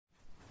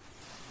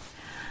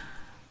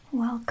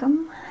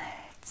Welcome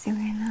to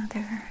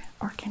another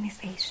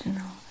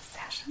organizational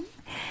session.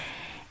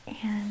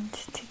 And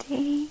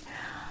today, you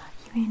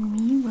and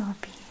me will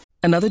be...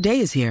 Another day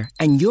is here,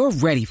 and you're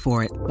ready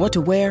for it. What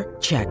to wear?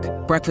 Check.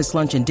 Breakfast,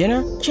 lunch, and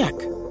dinner? Check.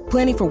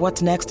 Planning for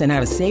what's next and how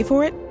to save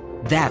for it?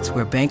 That's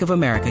where Bank of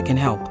America can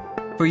help.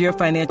 For your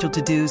financial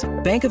to-dos,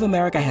 Bank of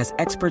America has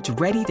experts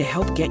ready to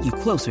help get you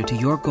closer to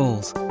your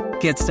goals.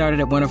 Get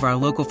started at one of our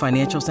local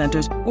financial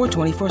centers or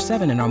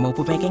 24/7 in our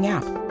mobile banking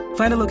app.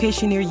 Find a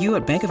location near you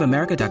at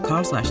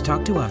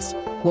bankofamerica.com/talktous.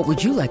 What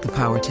would you like the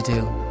power to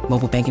do?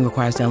 Mobile banking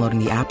requires downloading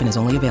the app and is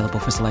only available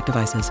for select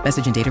devices.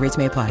 Message and data rates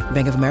may apply.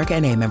 Bank of America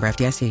N.A., member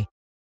FDIC.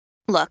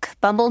 Look,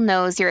 Bumble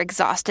knows you're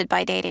exhausted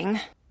by dating.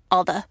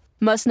 All the,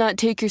 must not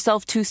take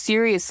yourself too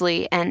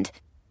seriously, and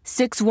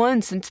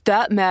 6'1" since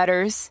that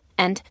matters,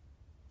 and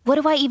what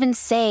do I even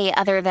say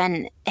other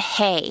than,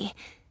 hey?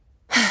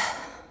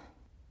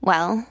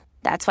 Well,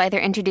 that's why they're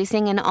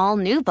introducing an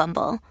all-new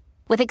Bumble,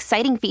 with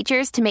exciting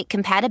features to make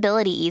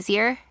compatibility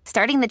easier,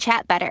 starting the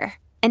chat better,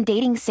 and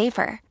dating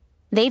safer.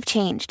 They've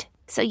changed,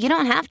 so you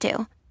don't have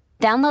to.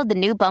 Download the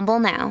new Bumble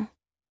now.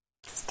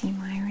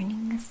 steam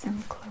ironing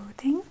some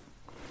clothing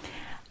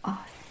of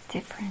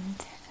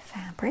different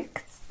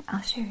fabrics.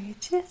 I'll show you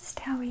just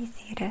how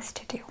easy it is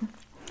to do.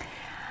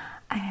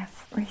 I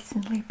have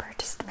recently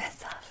purchased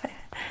myself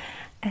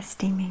a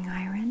steaming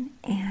iron,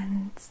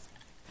 and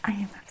I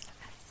am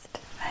obsessed.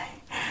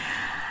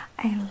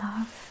 I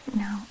love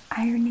now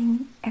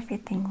ironing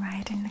everything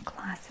right in the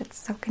closet. It's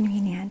so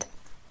convenient.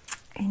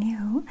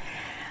 Anywho,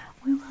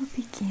 we will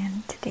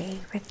begin today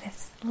with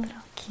this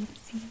little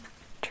cutesy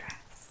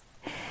dress.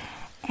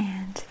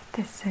 And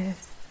this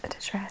is the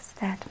dress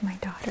that my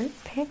daughter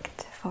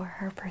picked for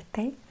her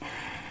birthday.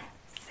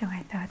 So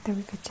I thought that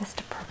we could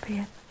just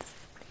appropriate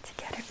to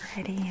get it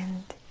ready,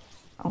 and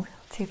we'll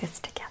do this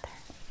together.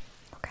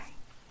 Okay.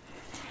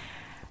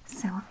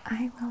 So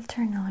I will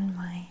turn on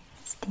my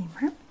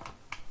steamer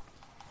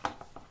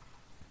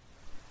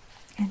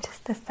in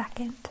just a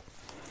second.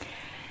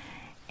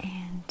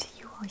 And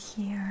you will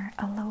hear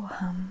a low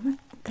hum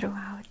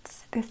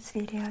throughout this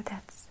video.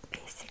 That's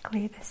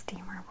basically the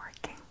steamer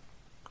working.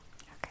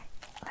 Okay,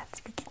 let's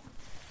begin.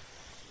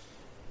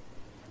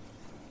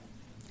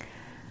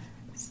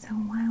 So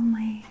while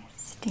my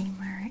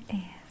steamer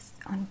is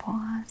on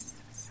pause,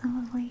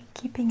 slowly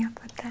keeping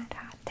up with that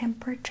hot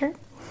temperature,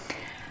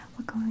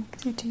 we're going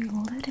to do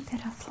a little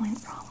bit of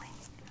lint rolling.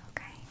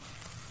 Okay.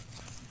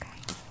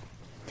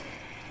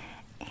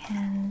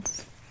 And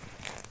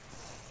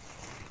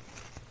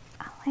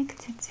I like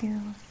to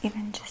do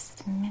even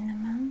just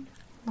minimum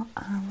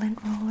lint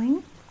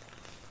rolling.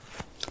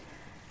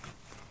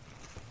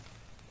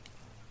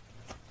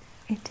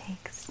 It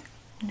takes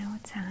no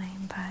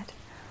time, but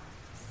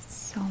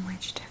so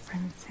much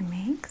difference it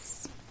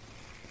makes.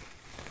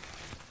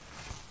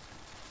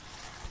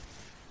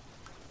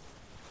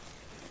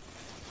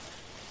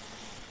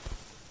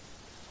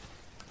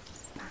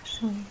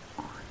 Especially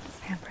on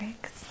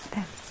fabrics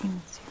that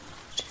seem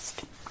to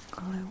just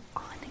glue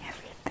on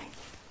everything.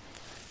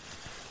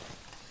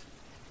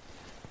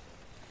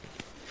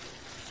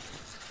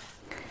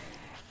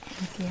 And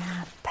if you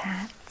have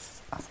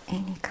pads of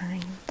any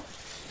kind,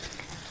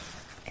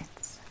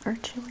 it's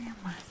virtually a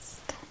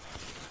must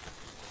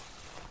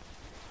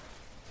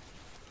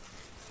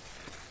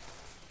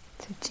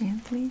to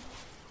gently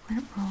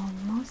lint roll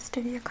most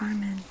of your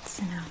garments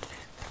and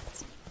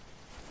outfits.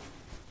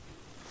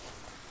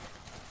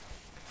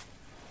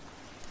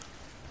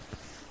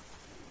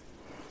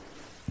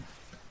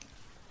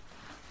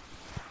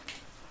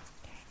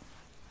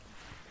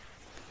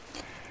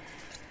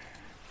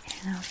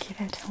 And I'll give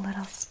it a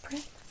little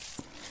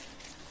spritz.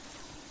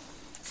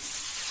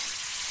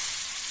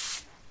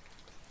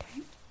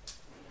 Okay.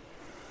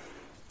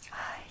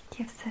 It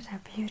gives it a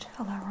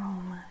beautiful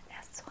aroma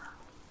as well.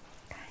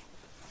 Okay.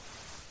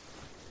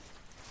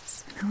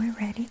 So now we're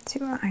ready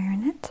to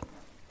iron it.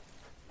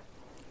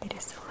 It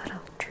is a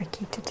little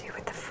tricky to do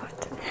with the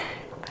foot,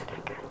 but I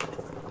got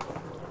this.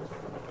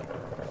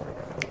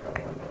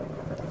 Okay.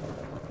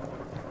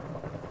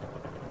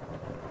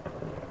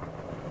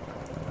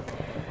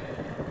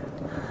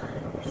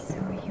 So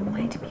you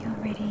might be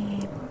already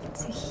able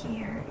to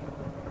hear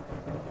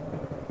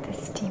the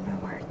steamer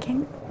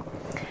working.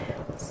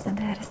 So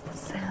that is the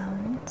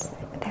sound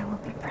that will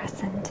be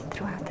present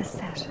throughout the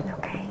session,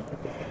 okay?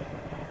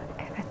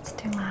 If it's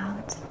too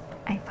loud,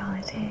 I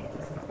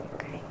apologize,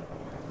 okay?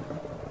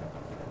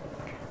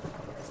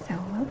 So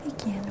we'll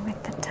begin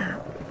with the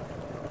top.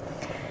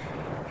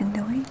 And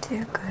the way to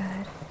a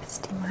good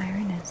steam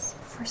iron is,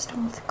 first of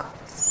all, to go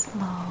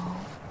slow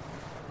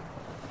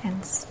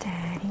and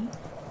steady.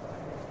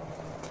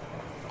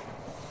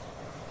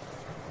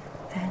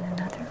 Then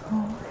another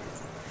rule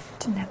is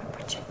to never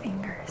put your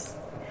fingers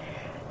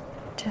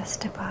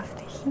just above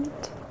the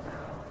heat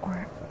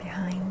or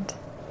behind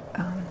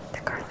the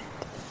garment,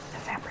 the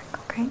fabric,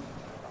 okay?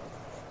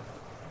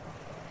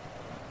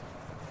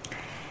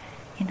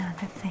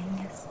 Another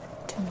thing is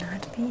to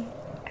not be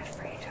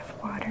afraid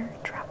of water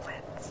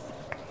droplets.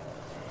 Okay?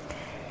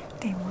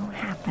 They will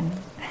happen,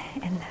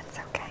 and that's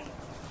okay.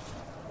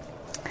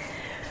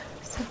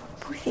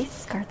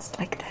 skirts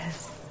like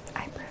this,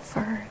 I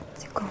prefer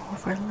to go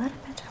over a little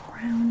bit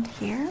around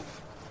here.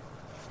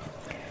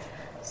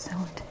 So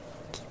to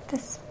keep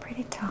this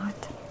pretty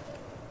taut,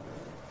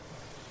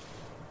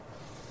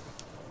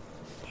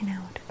 you know,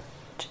 to put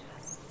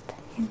just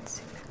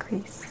into the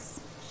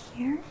crease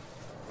here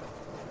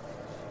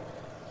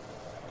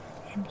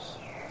and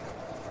here.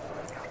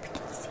 I hope you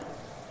can see.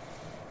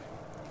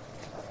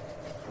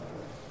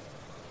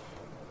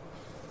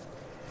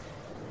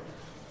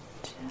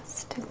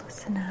 Just to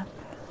loosen up.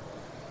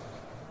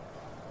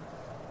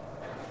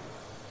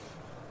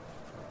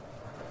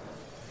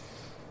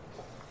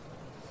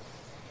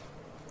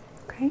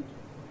 Okay,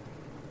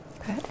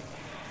 good.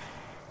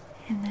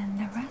 And then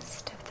the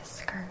rest of the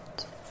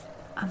skirt,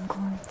 I'm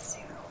going to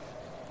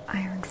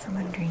iron from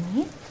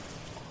underneath.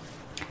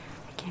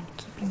 Again,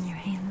 keeping your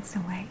hands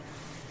away.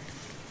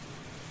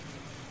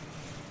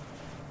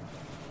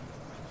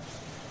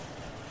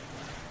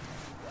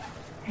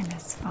 And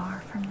as far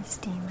from the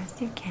steam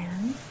as you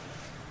can.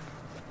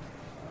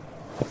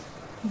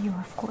 You,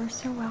 of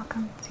course, are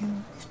welcome to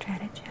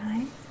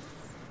strategize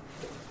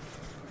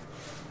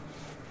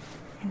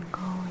and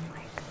go in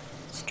like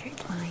a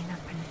straight line up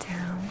and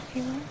down if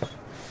you wish.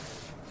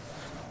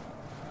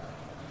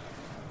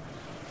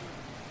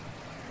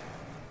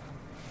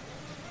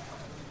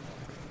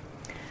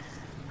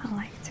 I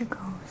like to go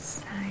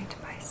side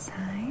by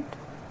side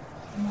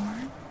more.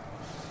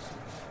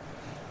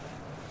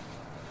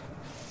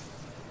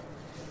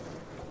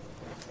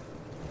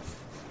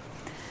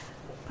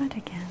 But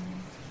again,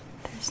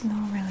 there's no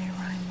really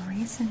rhyme or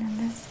reason in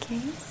this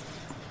case.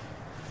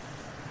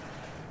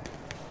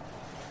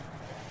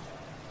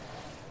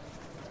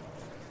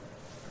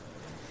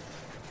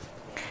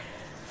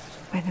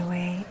 By the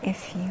way,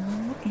 if you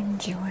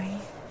enjoy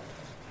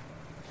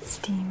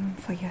steam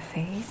for your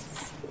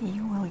face,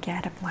 you will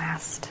get a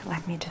blast,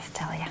 let me just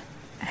tell you.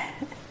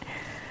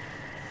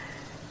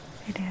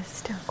 It is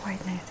still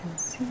quite nice and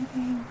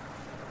soothing.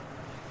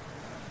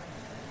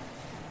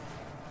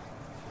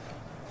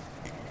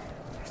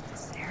 There's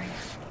this area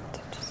I need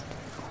to just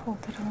hold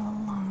it a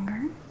little longer.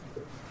 And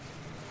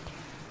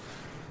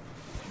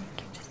you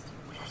can just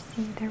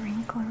see the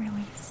wrinkle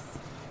release.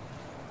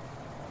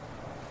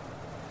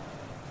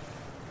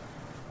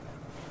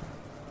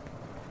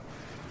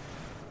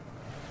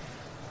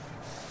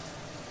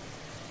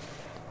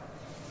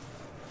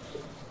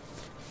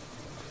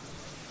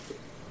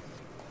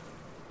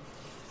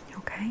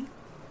 Okay,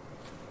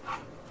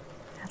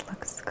 that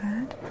looks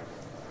good.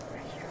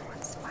 Right here,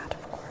 one spot,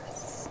 of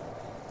course.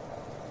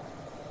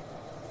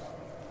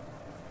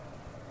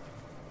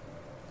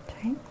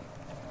 Okay.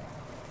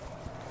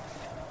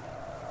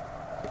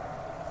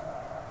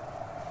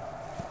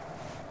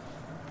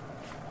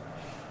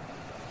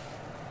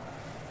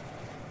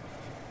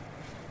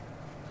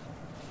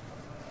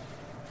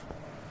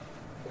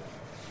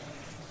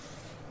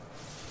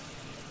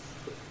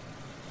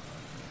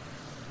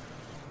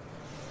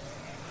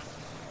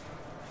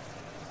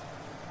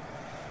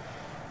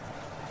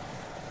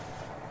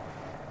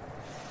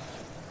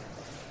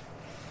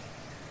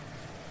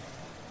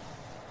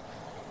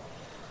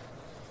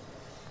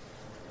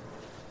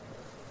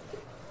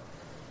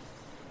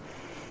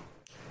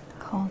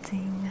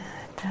 Holding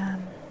the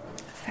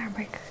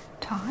fabric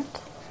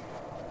taut,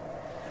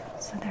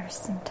 so there's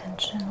some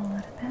tension a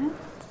little bit.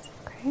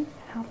 Okay, it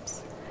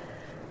helps,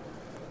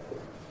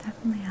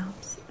 definitely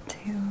helps to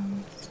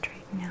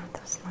straighten out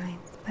those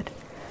lines. But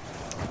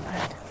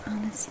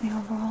honestly,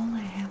 overall, I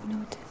have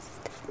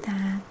noticed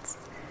that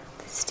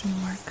the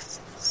steam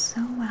works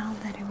so well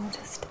that it will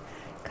just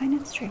kind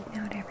of straighten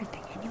out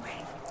everything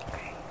anyway.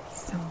 Okay,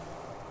 so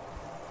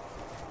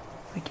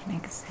we can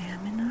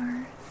examine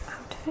our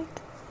outfit.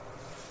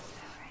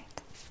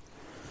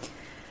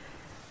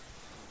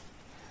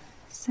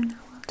 So now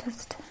we'll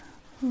just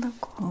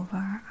look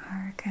over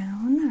our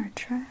gown, our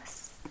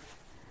dress,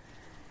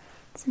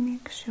 to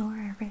make sure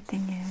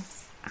everything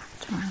is up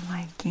to our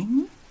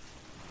liking.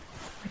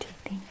 What do you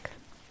think?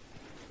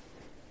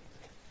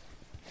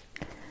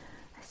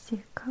 I see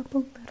a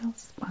couple little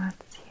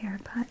spots here,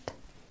 but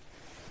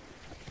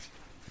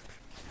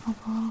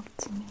overall,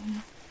 to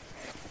me,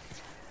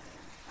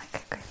 like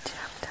a good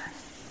job done.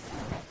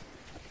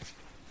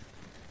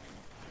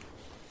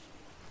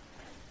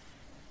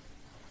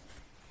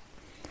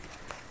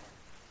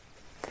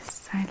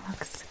 Side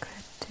looks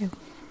good too.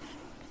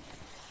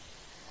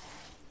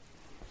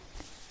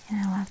 And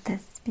I love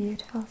this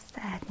beautiful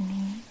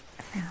satiny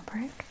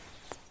fabric.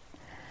 It's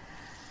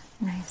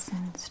nice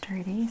and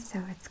sturdy,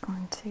 so it's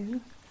going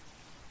to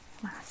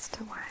last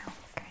a while.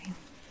 Okay.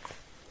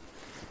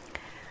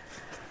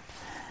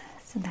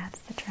 So that's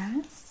the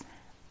dress.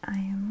 I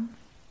am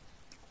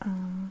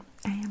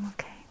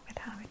okay with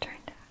how it turned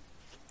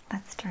out.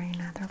 Let's try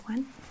another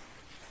one.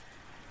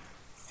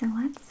 So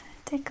let's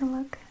take a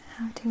look.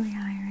 How do we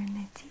iron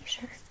a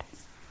t-shirt?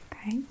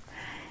 Okay,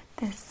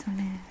 this one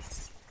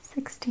is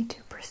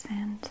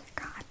 62%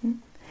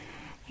 cotton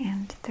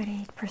and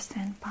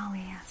 38%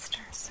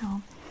 polyester,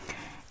 so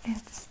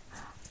it's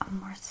a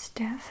more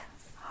stiff,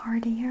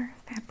 hardier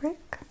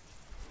fabric,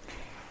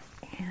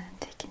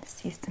 and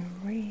see some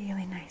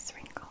really nice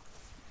wrinkles.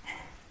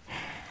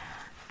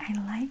 I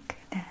like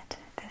that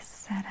this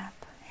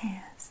setup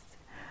has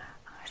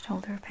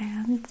shoulder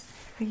pads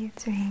for you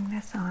to hang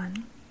this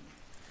on.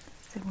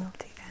 So we'll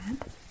do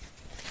that.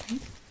 Okay.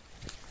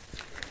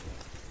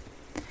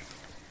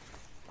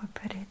 We'll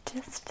put it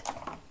just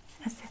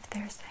as if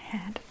there's a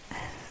head.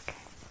 Okay.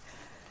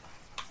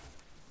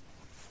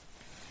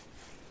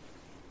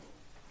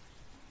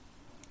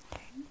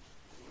 Okay.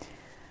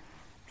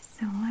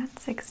 So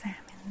let's examine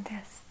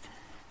this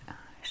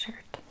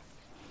shirt.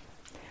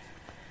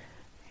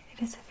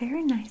 It is a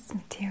very nice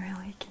material.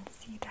 You can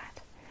see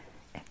that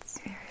it's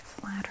very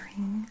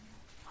flattering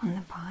on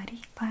the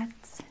body, but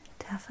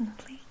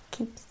definitely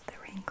keeps the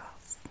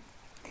wrinkles.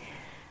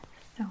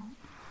 So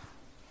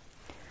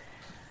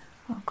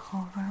we'll go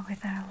over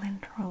with our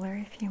lint roller,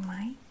 if you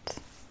might.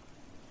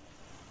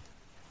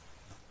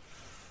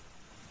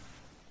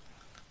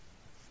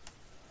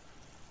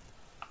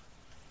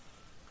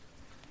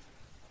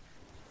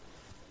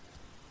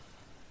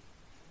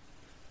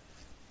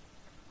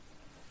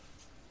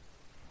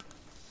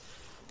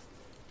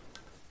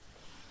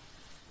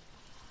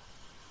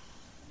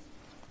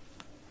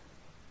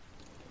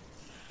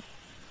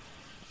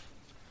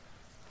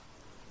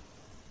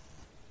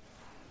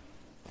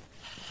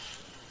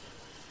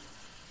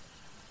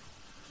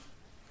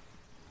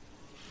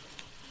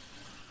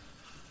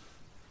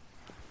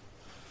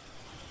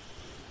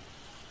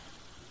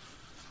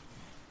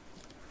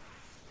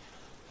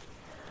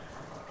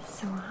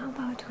 So how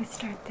about we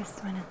start this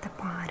one at the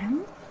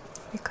bottom,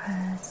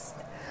 because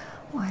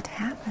what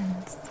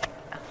happens,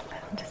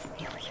 I'll just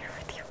kneel here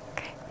with you,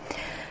 okay?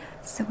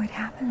 So what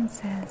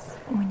happens is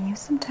when you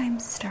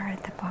sometimes start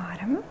at the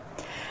bottom,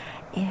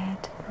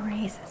 it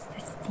raises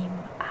the steam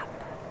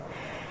up,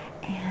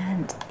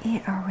 and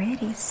it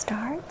already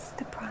starts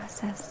the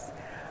process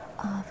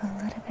of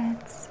a little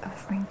bit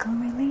of wrinkle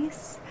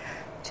release,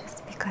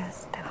 just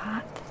because the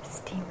hot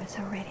steam is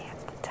already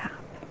at the top.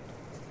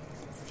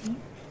 See?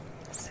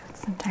 So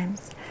it's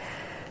sometimes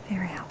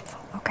very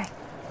helpful. Okay.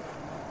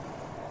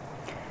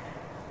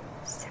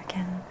 So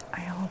again, I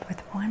hold with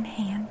one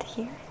hand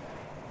here,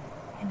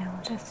 and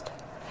I'll just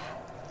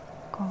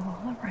go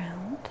all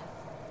around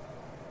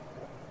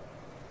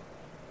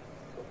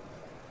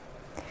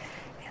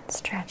and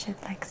stretch it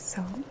like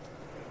so.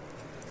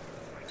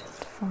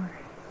 Just for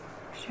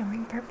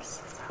showing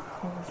purposes, I'll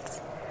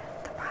hold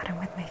the bottom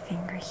with my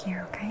finger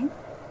here, okay?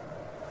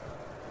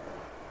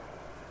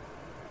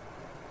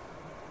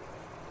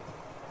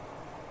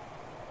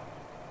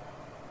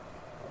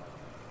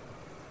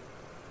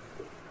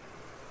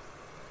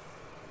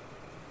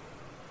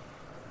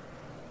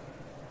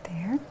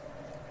 There.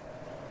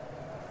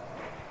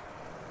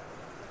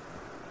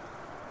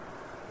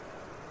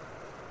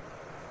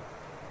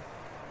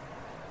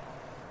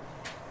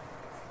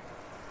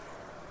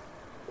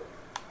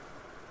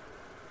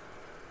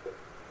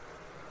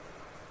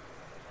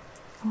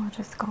 We'll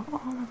just go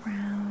all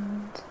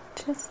around,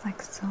 just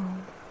like so.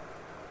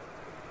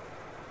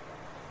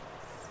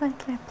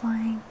 Slightly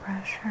applying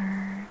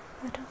pressure,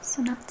 but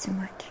also not too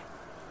much.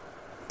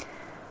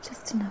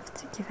 Just enough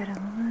to give it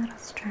a little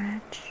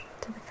stretch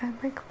to the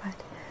fabric, but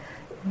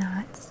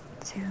not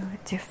to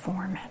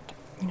deform it.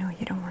 You know,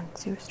 you don't want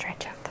to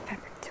stretch out the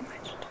fabric too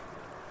much.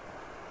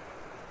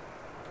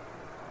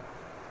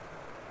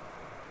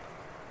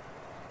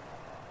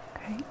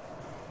 Okay.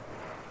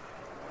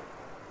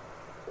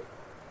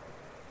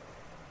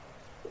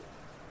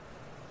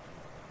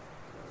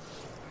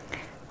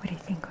 What do you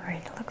think, Lori?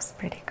 It looks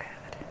pretty good.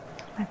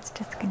 Let's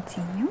just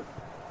continue.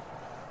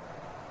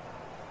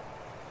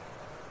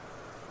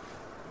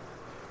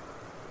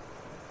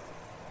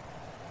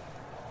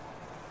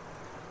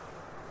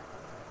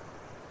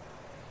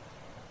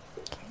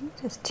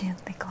 Okay, just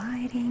gently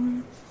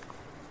gliding.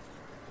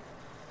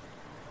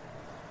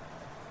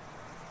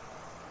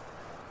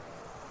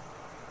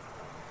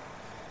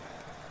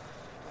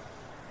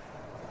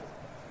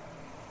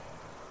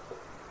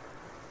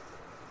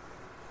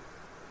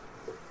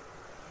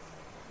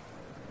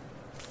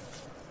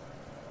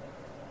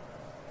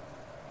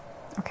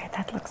 Okay,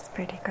 that looks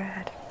pretty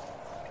good.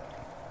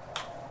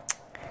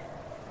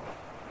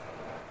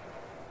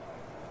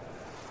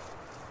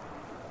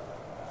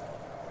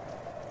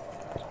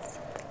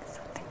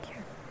 Something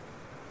here.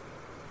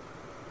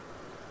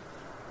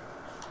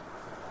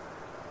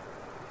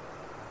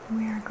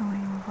 We are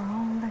going over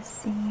all the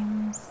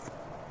seams.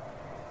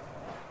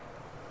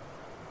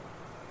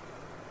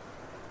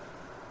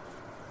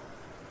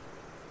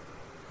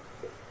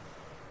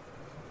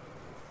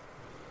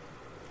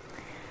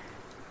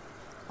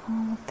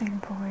 All the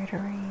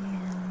embroidery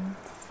and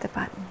the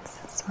buttons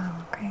as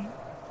well, okay?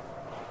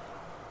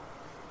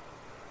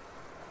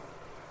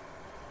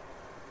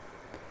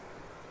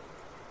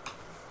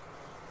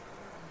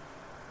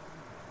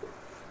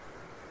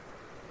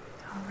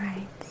 All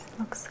right,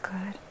 looks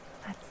good.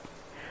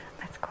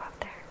 Let's go up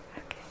there.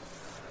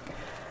 Okay.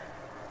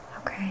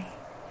 Okay.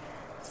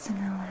 So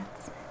now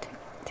let's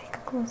take a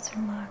closer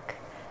look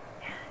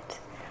at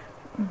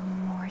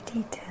more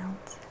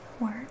detailed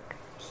work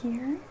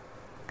here.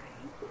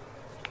 Okay.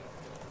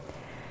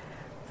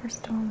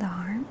 first all the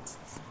arms.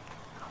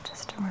 I'll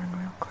just run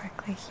real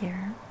quickly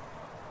here.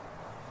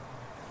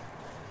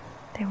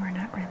 They were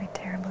not really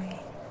terribly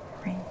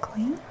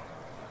wrinkly,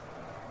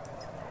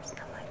 so there's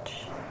not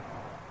much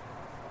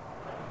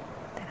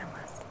that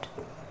I must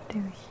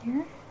do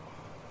here.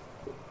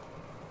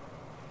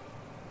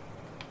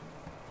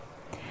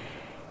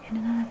 And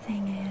another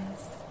thing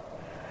is,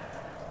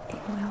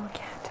 it will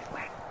get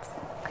wet,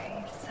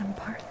 okay? Some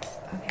parts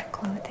of your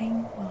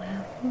clothing will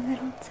have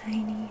little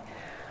tiny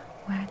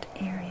wet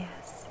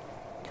areas.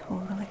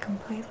 Totally,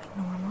 completely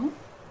normal,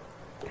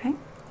 okay?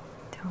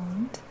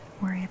 Don't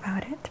worry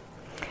about it,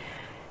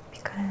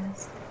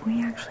 because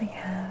we actually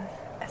have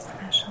a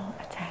special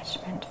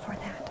attachment for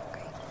that,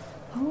 okay?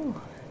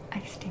 Oh,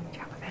 I steamed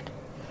you up a bit.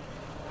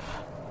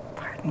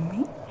 Pardon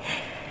me.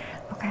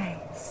 Okay,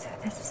 so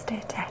this is the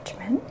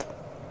attachment.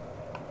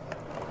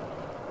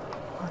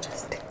 I'll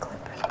just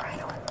clip it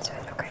right onto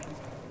it, okay?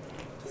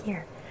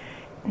 Here.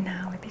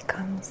 Now it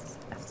becomes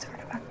a sort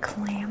of a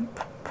clamp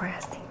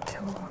pressing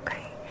tool,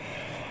 okay?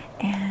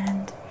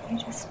 And you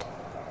just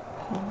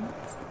hold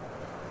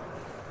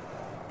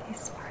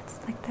these parts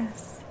like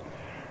this.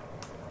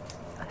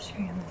 I'll show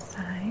you on the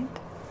side.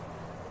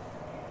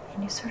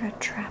 And you sort of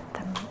trap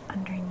them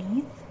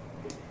underneath.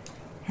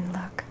 And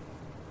look,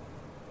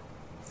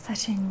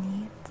 such a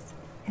neat,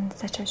 in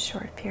such a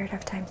short period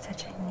of time,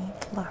 such a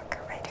neat look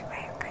right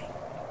away, okay?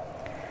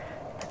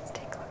 Let's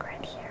take a look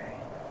right here.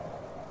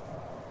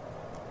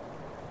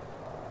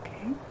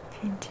 Okay,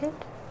 pinch it.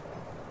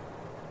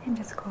 And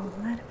just go a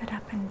little bit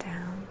up and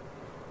down.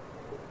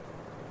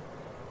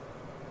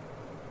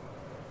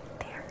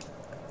 There.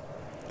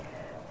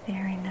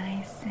 Very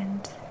nice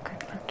and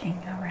good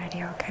looking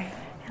already, okay?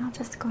 And I'll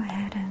just go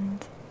ahead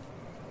and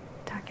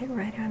tuck it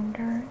right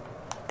under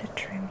the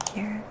trim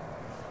here.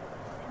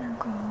 And I'll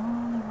go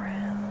all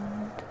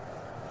around.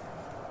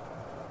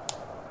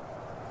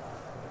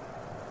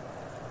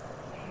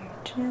 Very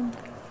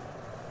gently.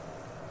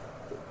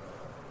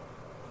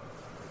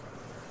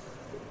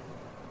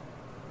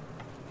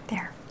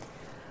 There.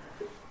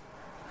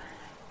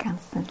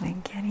 Constantly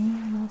getting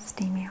a little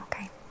steamy,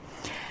 okay?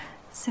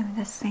 So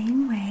the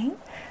same way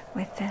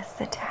with this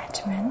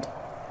attachment,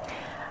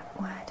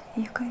 what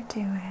you could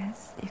do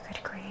is you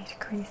could create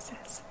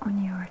creases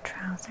on your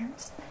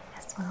trousers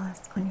as well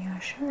as on your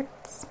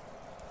shirts.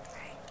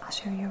 Okay, I'll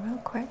show you real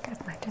quick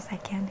as much as I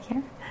can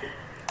here.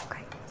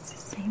 Okay, it's the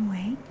same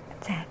way,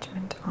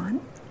 attachment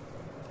on.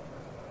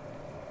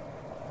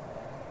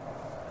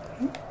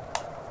 Okay.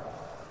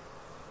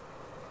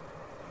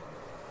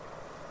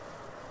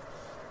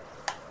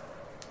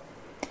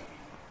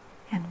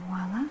 And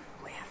voila,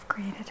 we have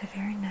created a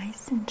very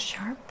nice and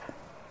sharp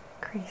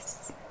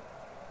crease.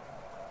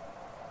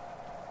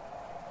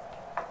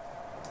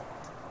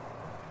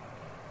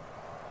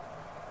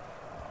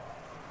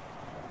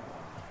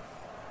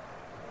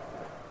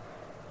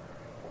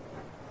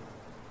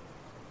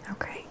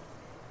 Okay.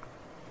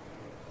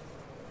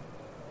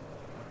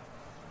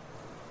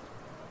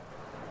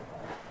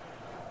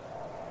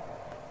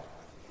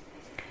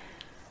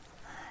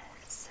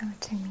 So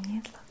to me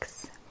it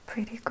looks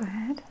pretty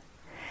good.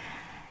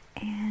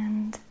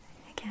 And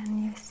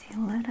again, you see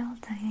little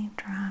tiny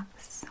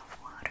drops of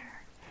water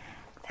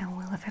that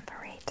will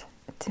evaporate.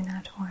 Do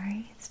not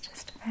worry, it's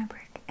just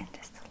fabric and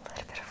just a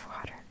little bit of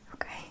water,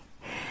 okay?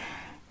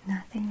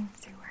 Nothing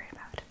to worry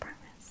about, I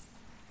promise,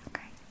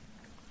 okay?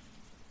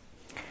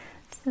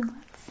 So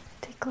let's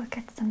take a look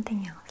at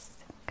something else,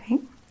 okay?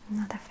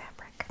 Another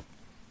fabric.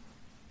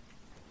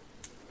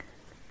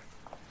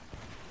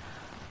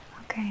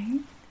 Okay,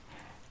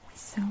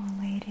 so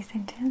ladies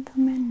and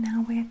gentlemen,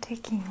 now we're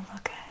taking a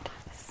look at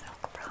the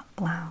silk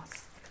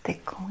blouse, the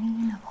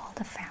queen of all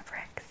the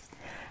fabrics,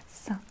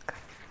 silk.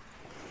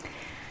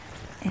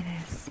 It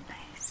is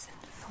nice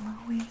and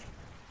flowy.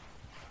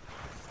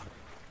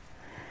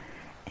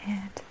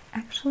 It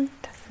actually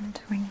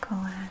doesn't wrinkle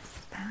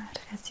as bad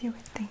as you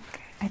would think.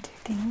 I do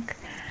think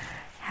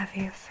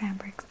heavier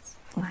fabrics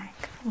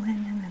like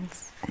linen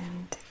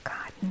and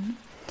cotton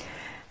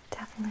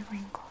definitely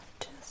wrinkle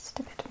just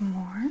a bit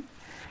more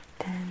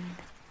than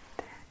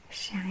the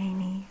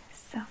shiny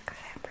silk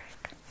fabric.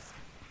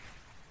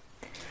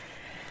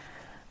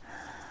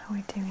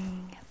 We're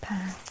doing a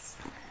pass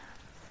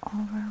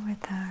over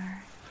with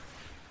our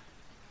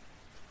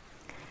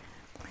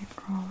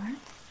lip roller.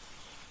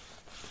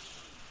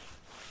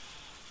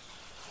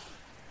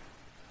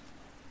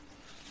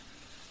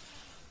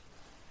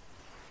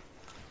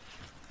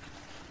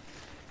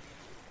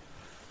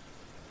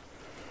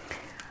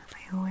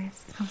 I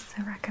always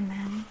also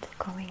recommend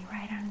going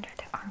right under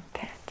the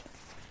armpit,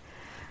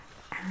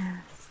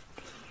 as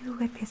you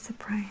would be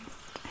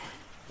surprised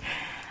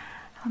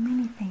how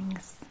many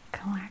things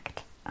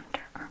collect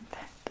under armpit.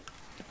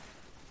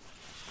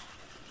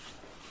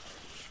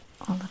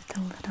 All of the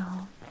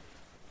little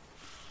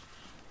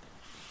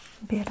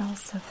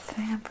bits of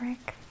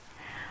fabric,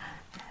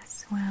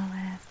 as well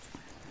as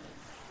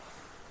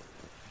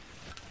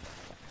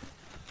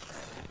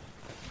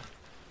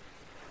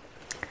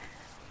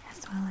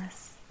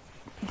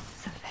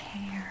pieces of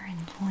hair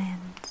and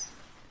lint.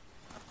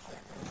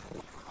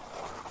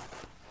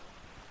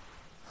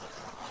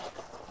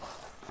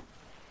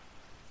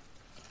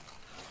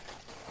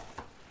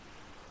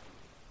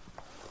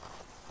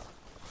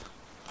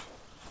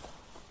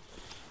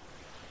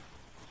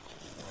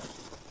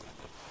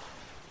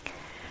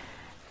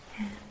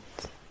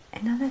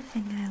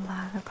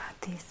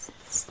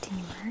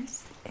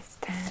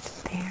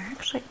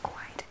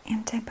 quite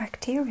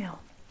antibacterial.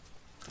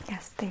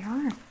 Yes, they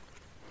are.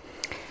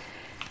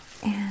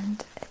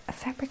 And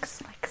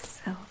fabrics like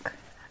silk,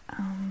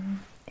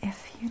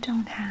 if you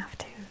don't have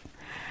to,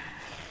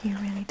 you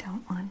really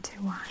don't want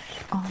to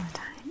wash all the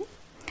time.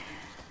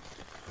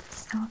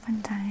 So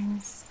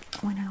oftentimes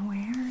when I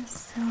wear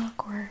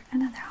silk or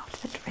another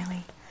outfit,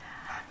 really,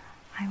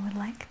 I would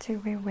like to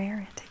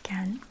rewear it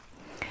again.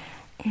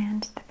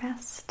 And the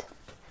best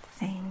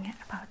thing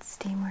about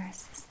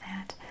steamers is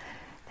that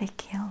they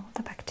kill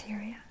the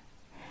bacteria.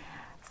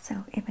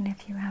 So even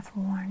if you have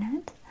worn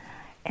it,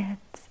 it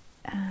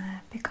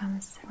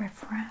becomes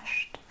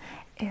refreshed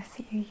if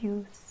you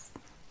use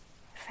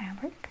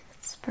fabric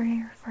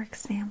sprayer, for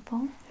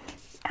example.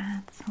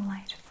 Adds a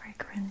light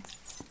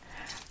fragrance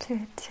to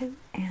it too,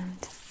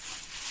 and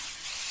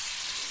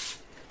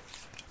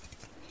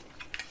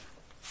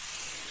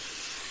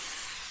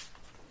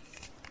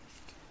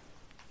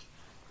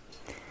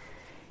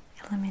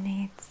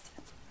eliminates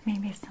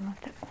maybe some of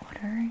the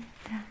odor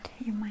that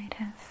you might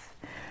have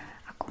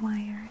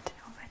acquired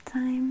over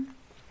time.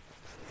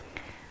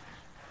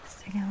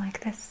 So again, like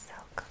this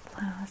silk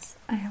blouse,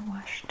 I have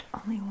washed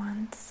only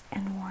once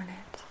and worn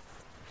it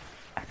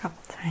a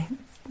couple times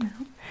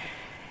now,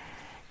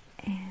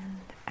 and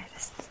I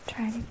just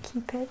try to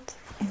keep it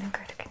in a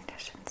good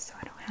condition so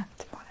I don't have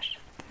to wash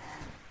it.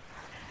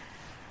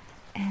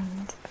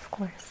 And of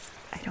course,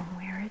 I don't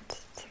wear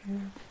it to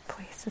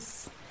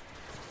places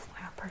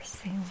where a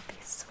person will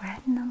be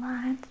sweating a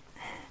lot.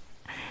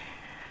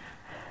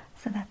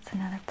 So that's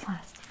another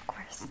plus, of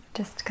course,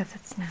 just because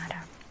it's not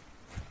a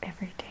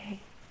everyday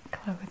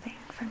clothing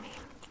for me.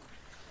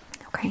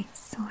 Okay,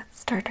 so let's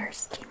start our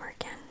steamer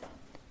again.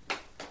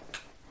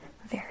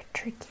 Very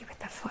tricky with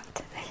the foot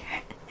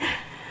there.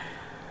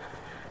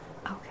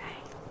 Okay.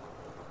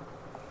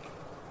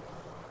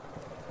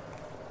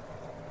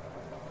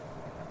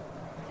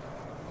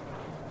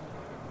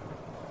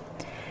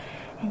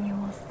 And you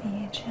will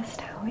see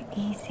just how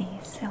easy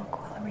silk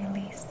will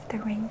release the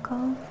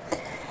wrinkle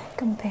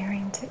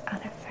comparing to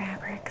other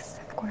fabrics.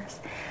 Of course,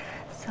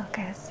 silk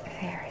is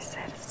very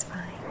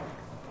satisfying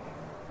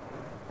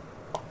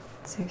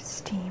to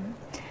steam,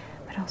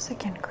 but also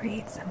can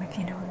create some if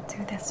you don't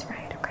do this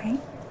right, okay?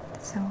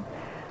 So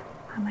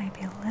I might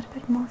be a little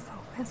bit more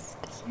focused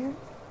here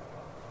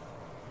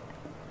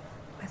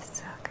with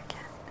silk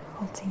again,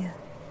 holding a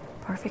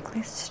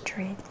perfectly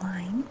straight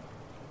line.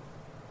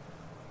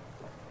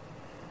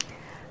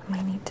 I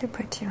might need to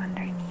put you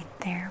underneath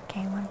there,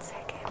 okay? 1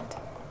 second.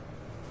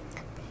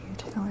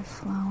 Beautifully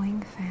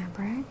flowing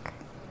fabric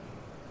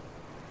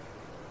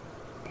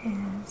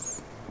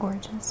is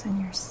gorgeous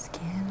on your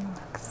skin,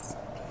 looks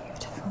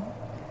beautiful.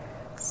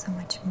 So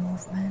much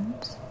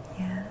movement,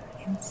 yeah,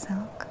 in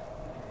silk.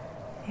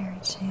 Very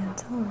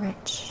gentle,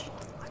 rich,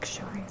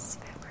 luxurious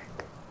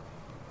fabric.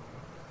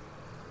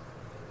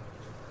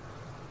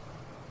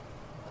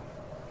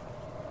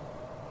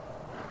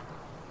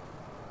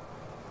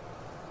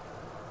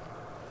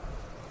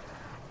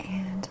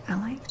 And I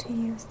like to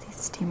use these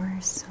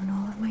steamers on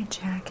all of my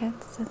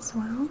jackets as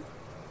well,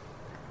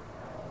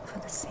 for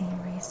the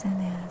same reason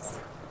as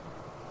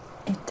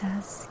it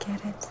does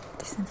get it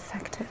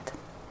disinfected.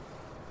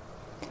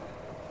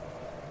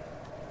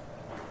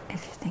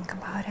 If you think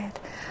about it,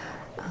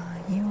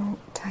 you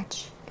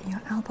touch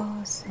your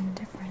elbows in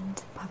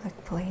different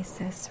public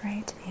places,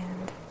 right?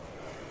 And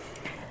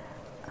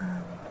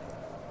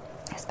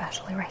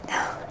especially right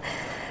now,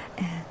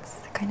 it's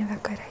kind of a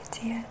good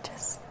idea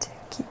just to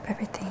keep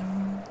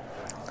everything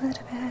a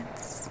little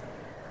bit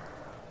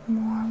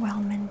more well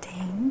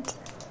maintained.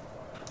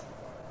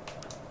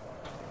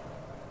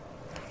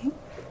 Okay.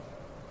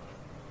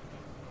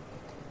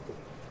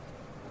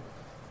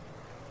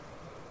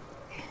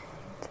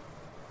 And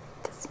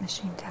this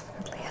machine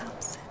definitely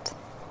helps it.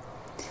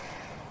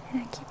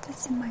 And I keep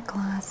this in my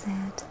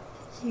closet.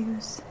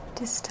 Use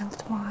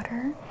distilled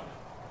water.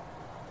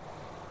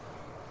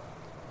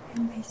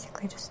 And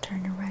basically just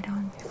turn it right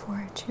on before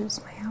I choose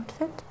my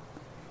outfit.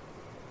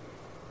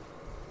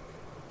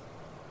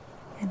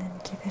 And then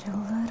give it a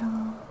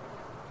little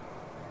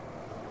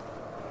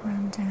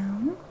run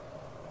down.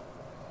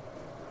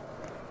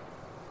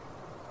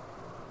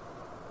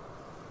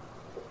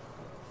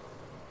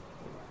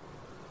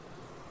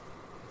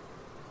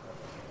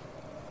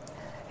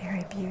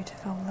 Very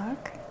beautiful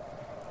look.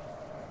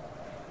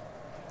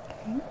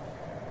 Okay.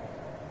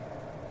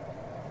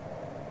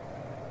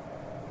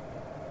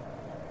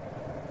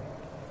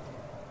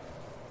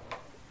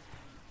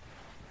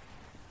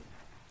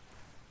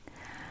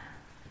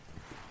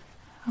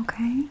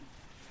 Okay,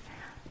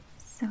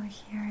 so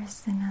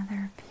here's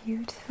another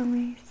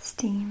beautifully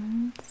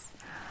steamed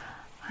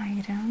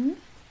item,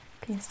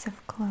 piece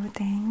of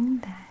clothing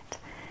that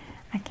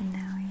I can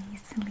now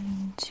easily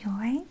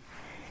enjoy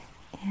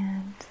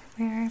and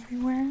wear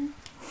everywhere.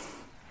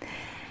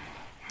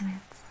 And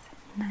it's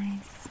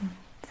nice and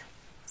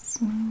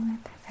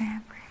smooth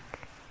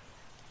fabric,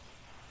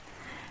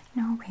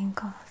 no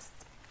wrinkles,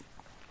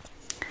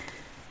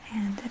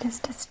 and it is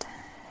just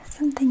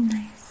something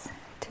nice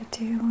to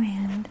do.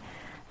 And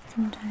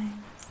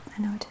sometimes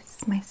I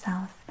notice my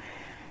yourself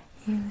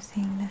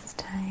using this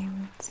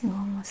time to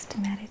almost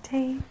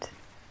meditate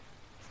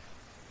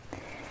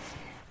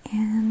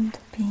and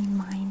being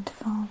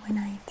mindful when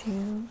I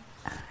do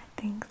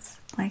things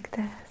like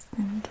this,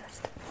 and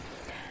just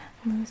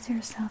lose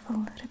yourself a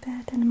little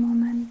bit in a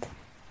moment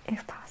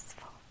if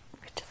possible,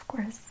 which of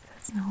course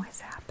doesn't always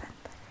happen.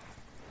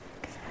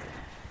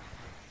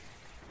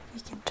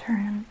 You can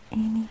turn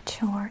any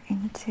chore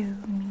into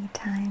me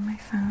time, I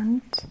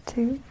found,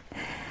 too,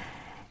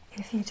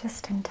 if you're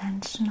just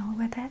intentional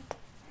with it.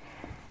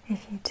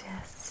 If you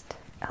just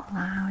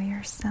allow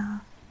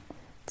yourself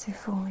to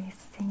fully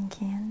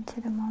sink into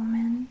the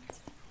moment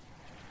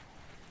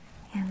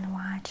and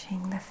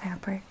watching the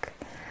fabric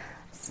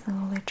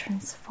slowly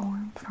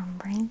transform from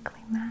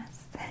wrinkly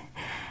mess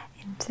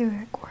into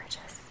a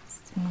gorgeous,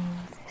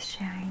 smooth,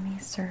 shiny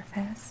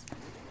surface.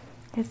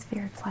 It's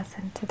very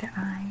pleasant to the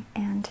eye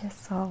and to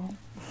soul.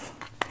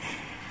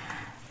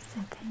 So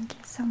thank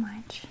you so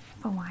much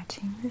for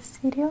watching this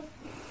video.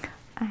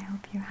 I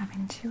hope you have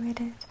enjoyed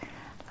it.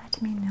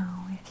 Let me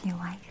know if you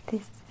like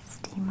this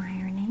steam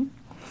ironing,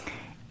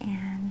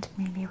 and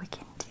maybe we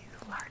can do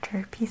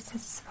larger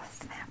pieces of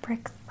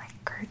fabrics like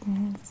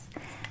curtains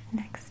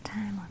next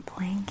time, or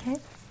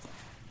blankets.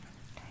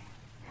 Okay.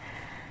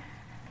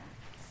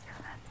 So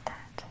that's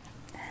that.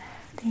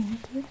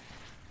 Thank you.